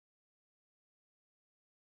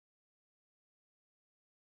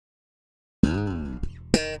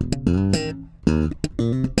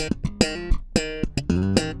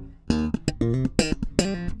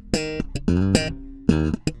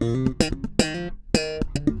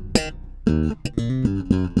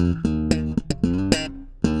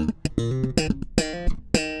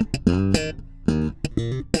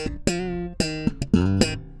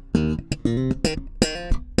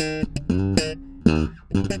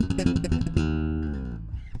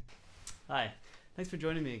Hi, thanks for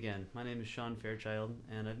joining me again. My name is Fairchild,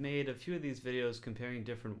 and I've made a few of these videos comparing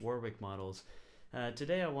different Warwick models.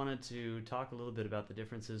 Today I wanted to talk a little bit about the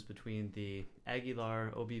differences between the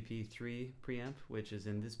Aguilar OBP-3 preamp, which is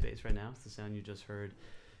in this bass right now, it's the sound you just heard,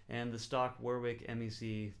 and the stock Warwick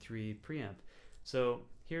MEC-3 preamp. So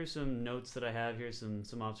here's some notes that I have, here's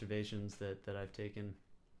some observations that I've taken,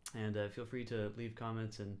 and feel free to leave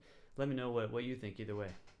comments and let me know what you think either way.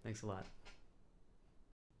 Thanks a lot.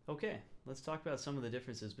 Okay, let's talk about some of the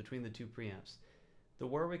differences between the two preamps. The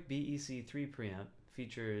Warwick BEC-3 preamp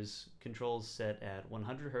features controls set at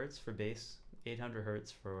 100 Hz for bass, 800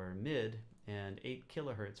 Hz for mid, and 8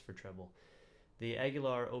 kHz for treble. The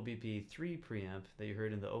Aguilar OBP-3 preamp that you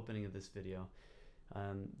heard in the opening of this video,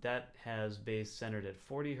 that has bass centered at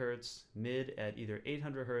 40 Hz, mid at either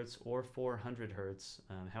 800 Hz or 400 Hz.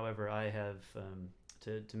 However, I have,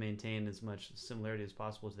 to maintain as much similarity as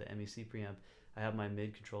possible to the MEC preamp, I have my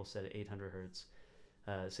mid control set at 800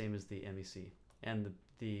 Hz, same as the MEC. And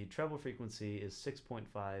the treble frequency is 6.5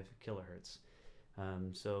 kilohertz.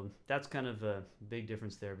 So that's kind of a big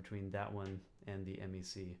difference there between that one and the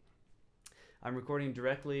MEC. I'm recording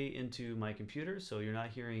directly into my computer, so you're not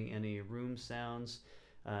hearing any room sounds.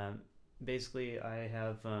 Basically, I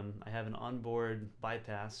have an onboard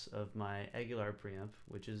bypass of my Aguilar preamp,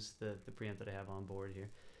 which is the preamp that I have on board here.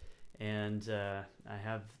 And I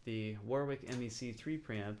have the Warwick MEC-3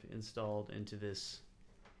 preamp installed into this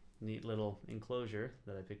neat little enclosure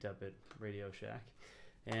that I picked up at Radio Shack.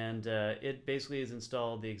 And it basically is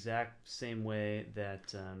installed the exact same way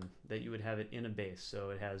that you would have it in a bass.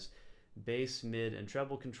 So it has bass, mid, and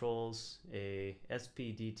treble controls, a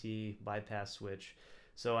SPDT bypass switch.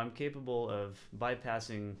 So I'm capable of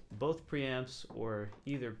bypassing both preamps or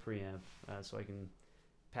either preamp, so I can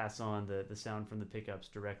pass on the sound from the pickups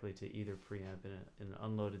directly to either preamp in an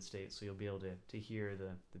unloaded state, so you'll be able to hear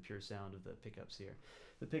the pure sound of the pickups here.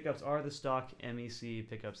 The pickups are the stock MEC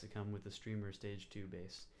pickups that come with the Streamer Stage 2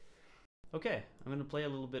 bass. Okay, I'm going to play a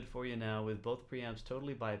little bit for you now with both preamps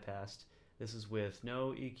totally bypassed. This is with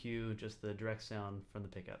no EQ, just the direct sound from the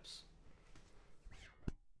pickups.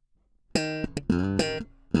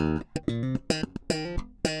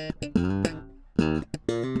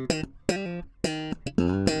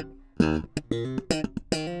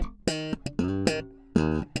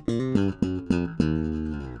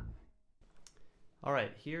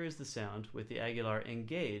 Alright, here is the sound with the Aguilar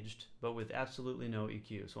engaged, but with absolutely no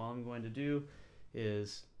EQ. So all I'm going to do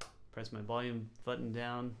is press my volume button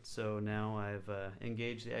down. So now I've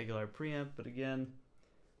engaged the Aguilar preamp, but again,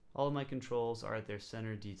 all of my controls are at their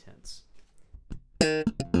center detents.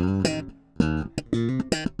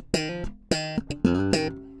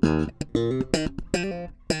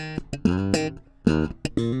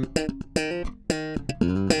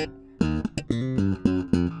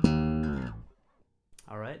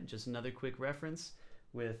 Alright, just another quick reference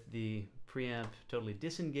with the preamp totally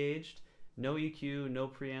disengaged, no EQ, no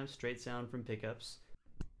preamp, straight sound from pickups.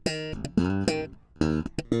 And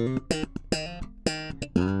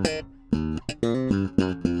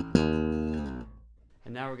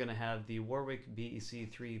now we're going to have the Warwick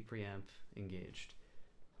BEC-3 preamp engaged.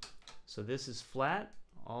 So this is flat,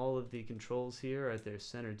 all of the controls here are at their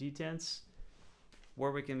center detents.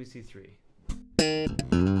 Warwick MEC-3.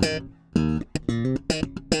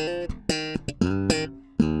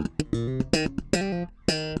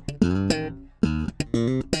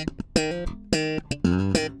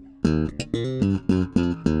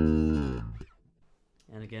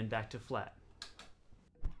 And again, back to flat.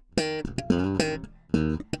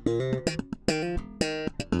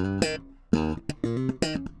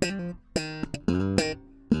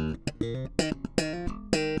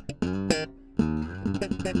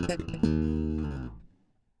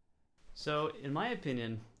 So, in my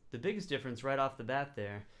opinion, the biggest difference right off the bat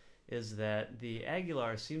there is that the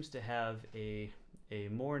Aguilar seems to have a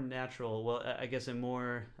more natural, well, I guess a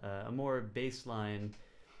more baseline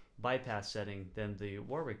bypass setting than the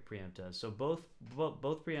Warwick preamp does. So both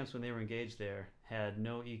preamps, when they were engaged there, had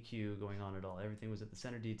no EQ going on at all. Everything was at the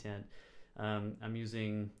center detent. I'm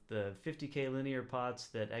using the 50K linear pots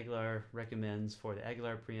that Aguilar recommends for the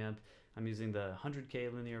Aguilar preamp. I'm using the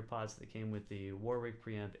 100K linear pots that came with the Warwick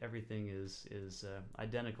preamp. Everything is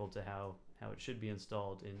identical to how it should be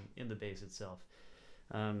installed in the bass itself.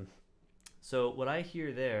 So what I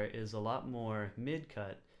hear there is a lot more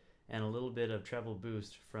mid-cut and a little bit of treble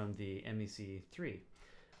boost from the MEC-3.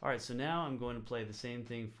 Alright, so now I'm going to play the same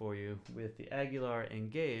thing for you with the Aguilar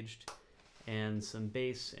engaged and some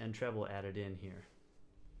bass and treble added in here.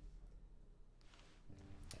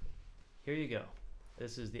 Here you go.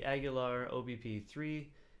 This is the Aguilar OBP-3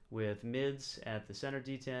 with mids at the center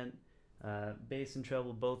detent, bass and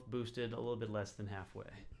treble both boosted a little bit less than halfway.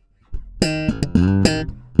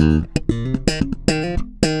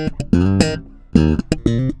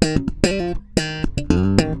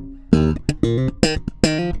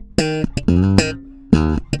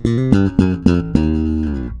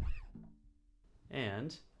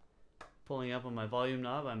 And pulling up on my volume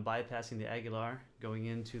knob, I'm bypassing the Aguilar, going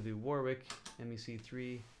into the Warwick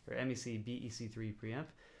MEC3 or MEC BEC3 preamp.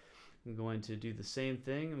 I'm going to do the same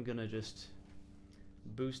thing. I'm going to just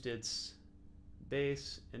boost its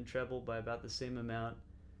bass and treble by about the same amount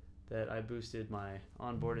that I boosted my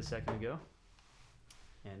onboard a second ago.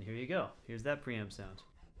 And here you go. Here's that preamp sound.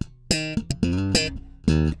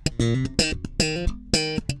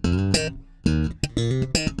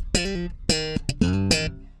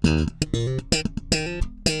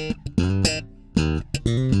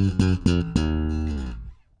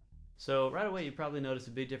 So right away you probably notice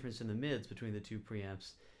a big difference in the mids between the two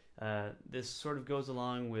preamps. This sort of goes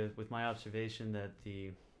along with my observation that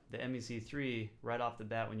the MEC3 right off the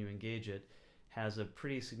bat when you engage it has a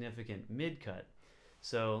pretty significant mid cut.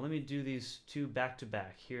 So let me do these two back to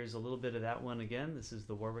back. Here's a little bit of that one again. This is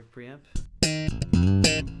the Warwick preamp.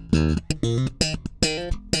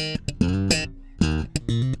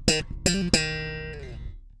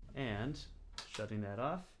 And shutting that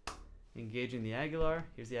off, engaging the Aguilar.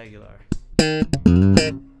 Here's the Aguilar.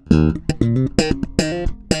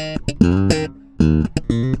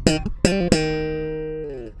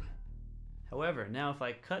 However, now if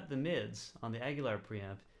I cut the mids on the Aguilar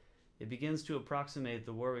preamp, it begins to approximate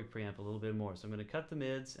the Warwick preamp a little bit more. So I'm going to cut the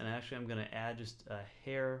mids, and actually I'm going to add just a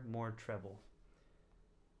hair more treble.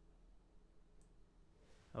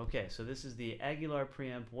 Okay, so this is the Aguilar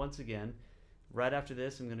preamp once again. Right after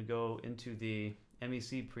this, I'm going to go into the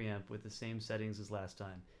MEC preamp with the same settings as last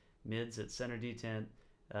time. Mids at center detent,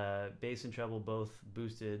 bass and treble both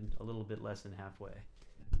boosted a little bit less than halfway.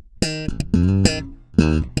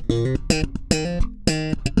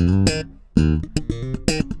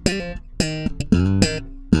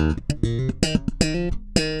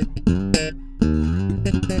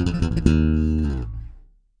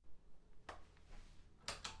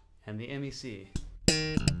 And the MEC.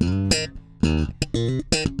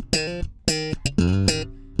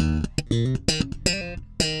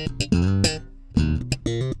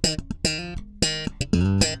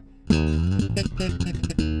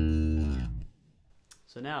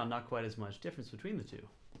 So now, not quite as much difference between the two.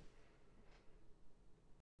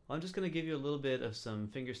 Well, I'm just going to give you a little bit of some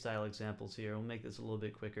fingerstyle examples here. We'll make this a little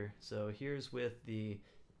bit quicker. So here's with the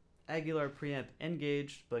Aguilar preamp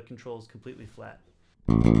engaged, but controls completely flat.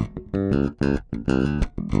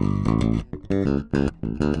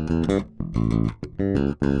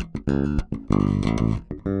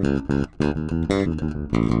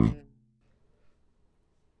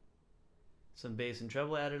 Some bass and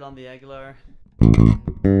treble added on the Aguilar.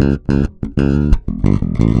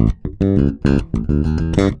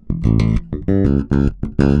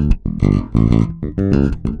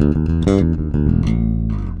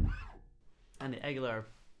 And the Aguilar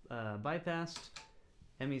bypassed,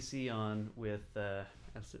 MEC on with,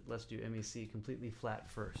 let's do MEC completely flat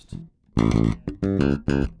first.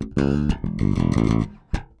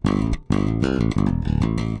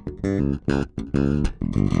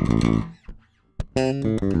 And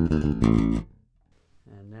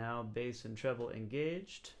now bass and treble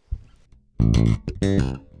engaged.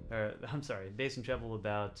 Or, I'm sorry, bass and treble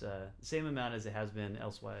about the same amount as it has been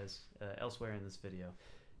elsewhere in this video.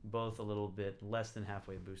 Both a little bit less than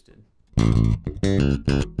halfway boosted.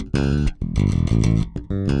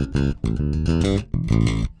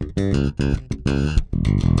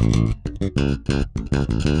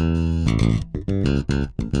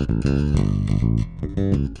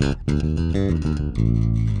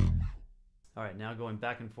 Alright, now going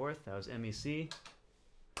back and forth, that was MEC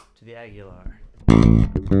to the Aguilar.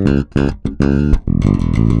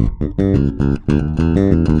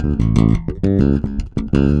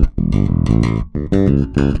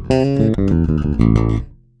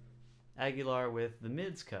 Aguilar with the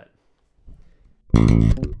mids cut.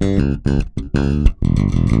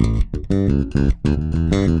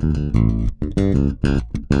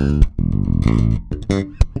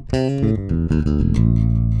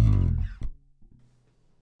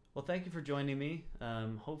 Well, thank you for joining me.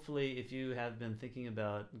 Hopefully, if you have been thinking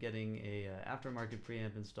about getting a aftermarket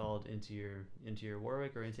preamp installed into your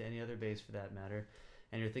Warwick or into any other bass for that matter,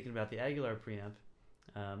 and you're thinking about the Aguilar preamp,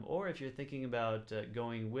 or if you're thinking about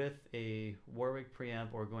going with a Warwick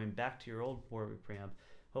preamp or going back to your old Warwick preamp,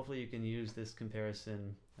 hopefully you can use this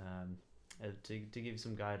comparison to give you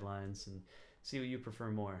some guidelines and see what you prefer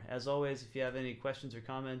more. As always, if you have any questions or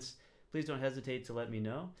comments, please don't hesitate to let me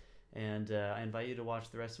know. And I invite you to watch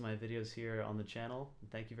the rest of my videos here on the channel.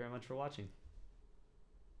 Thank you very much for watching.